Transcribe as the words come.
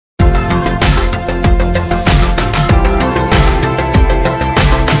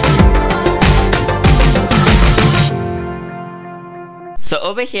So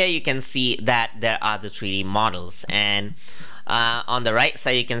over here you can see that there are the 3D models, and on the right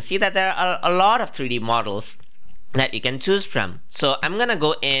side you can see that there are a lot of 3D models that you can choose from. So I'm gonna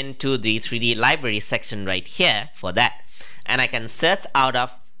go into the 3D library section right here for that, and I can search out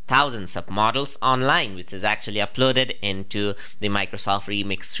of thousands of models online, which is actually uploaded into the Microsoft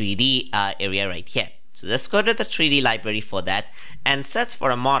Remix 3D area right here. So let's go to the 3D library for that and search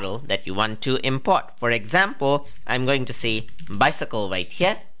for a model that you want to import. For example, I'm going to say bicycle right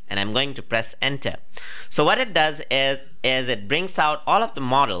here, and I'm going to press enter. So what it does is it brings out all of the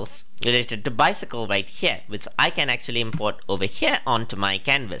models related to bicycle right here, which I can actually import over here onto my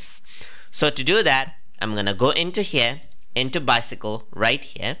canvas. So to do that, I'm gonna go into here, into bicycle right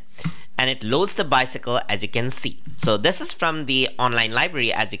here, and it loads the bicycle as you can see. So this is from the online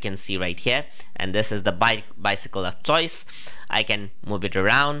library as you can see right here, and this is the bicycle of choice. I can move it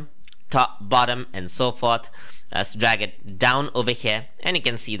around, top, bottom, and so forth. Let's drag it down over here, and you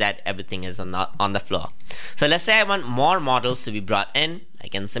can see that everything is on the floor. So let's say I want more models to be brought in. I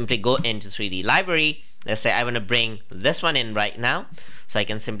can simply go into 3D library. Let's say I want to bring this one in right now. So I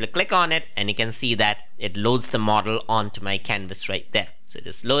can simply click on it, and you can see that it loads the model onto my canvas right there. So it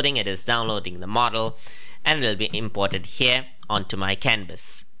is loading, it is downloading the model, and it will be imported here onto my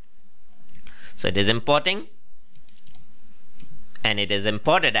canvas. So it is importing, and it is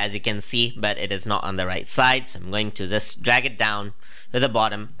imported as you can see, but it is not on the right side. So I'm going to just drag it down to the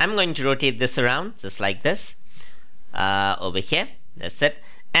bottom. I'm going to rotate this around just like this over here. That's it.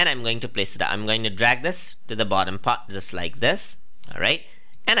 And I'm going to place it out. I'm going to drag this to the bottom part just like this. Alright,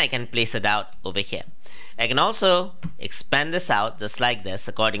 and I can place it out over here. I can also expand this out just like this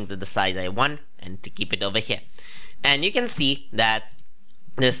according to the size I want, and to keep it over here. And you can see that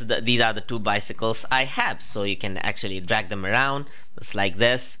these are the two bicycles I have. So you can actually drag them around just like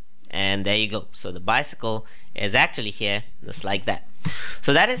this, and there you go. So the bicycle is actually here just like that.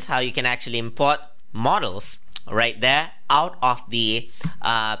 So that is how you can actually import models right there out of the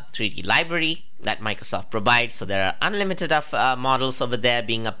 3D library that Microsoft provides. So there are unlimited of models over there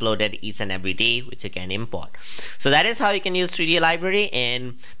being uploaded each and every day, which you can import. So that is how you can use 3D library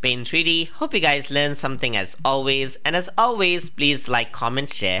in Paint 3D. Hope you guys learned something as always, and as always, please like,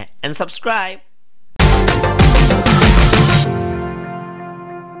 comment, share, and subscribe.